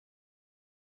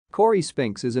Cory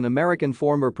Spinks is an American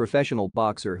former professional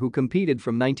boxer who competed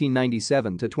from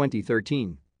 1997 to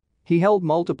 2013. He held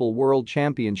multiple world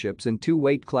championships in two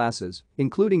weight classes,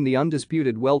 including the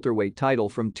undisputed welterweight title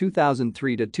from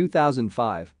 2003 to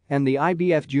 2005 and the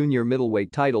IBF junior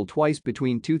middleweight title twice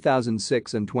between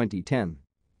 2006 and 2010.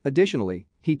 Additionally,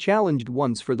 he challenged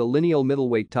once for the lineal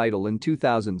middleweight title in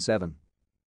 2007.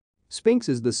 Spinks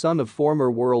is the son of former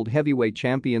world heavyweight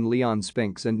champion Leon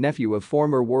Spinks and nephew of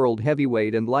former world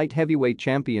heavyweight and light heavyweight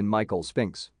champion Michael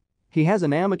Spinks. He has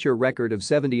an amateur record of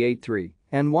 78-3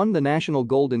 and won the National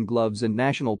Golden Gloves and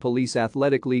National Police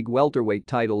Athletic League welterweight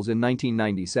titles in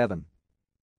 1997.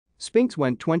 Spinks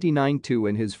went 29-2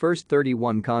 in his first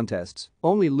 31 contests,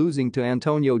 only losing to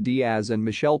Antonio Diaz and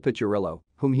Michel Piccirillo,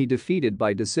 whom he defeated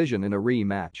by decision in a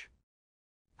rematch.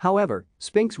 However,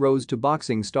 Spinks rose to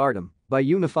boxing stardom by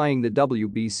unifying the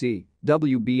WBC,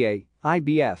 WBA,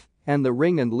 IBF, and the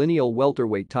ring and lineal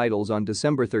welterweight titles on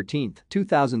December 13,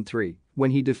 2003,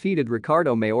 when he defeated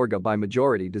Ricardo Mayorga by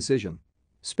majority decision.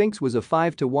 Spinks was a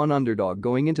 5-1 underdog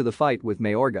going into the fight with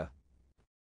Mayorga.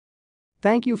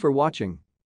 Thank you for watching.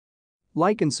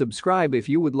 Like and subscribe if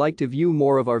you would like to view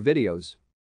more of our videos.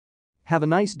 Have a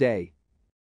nice day.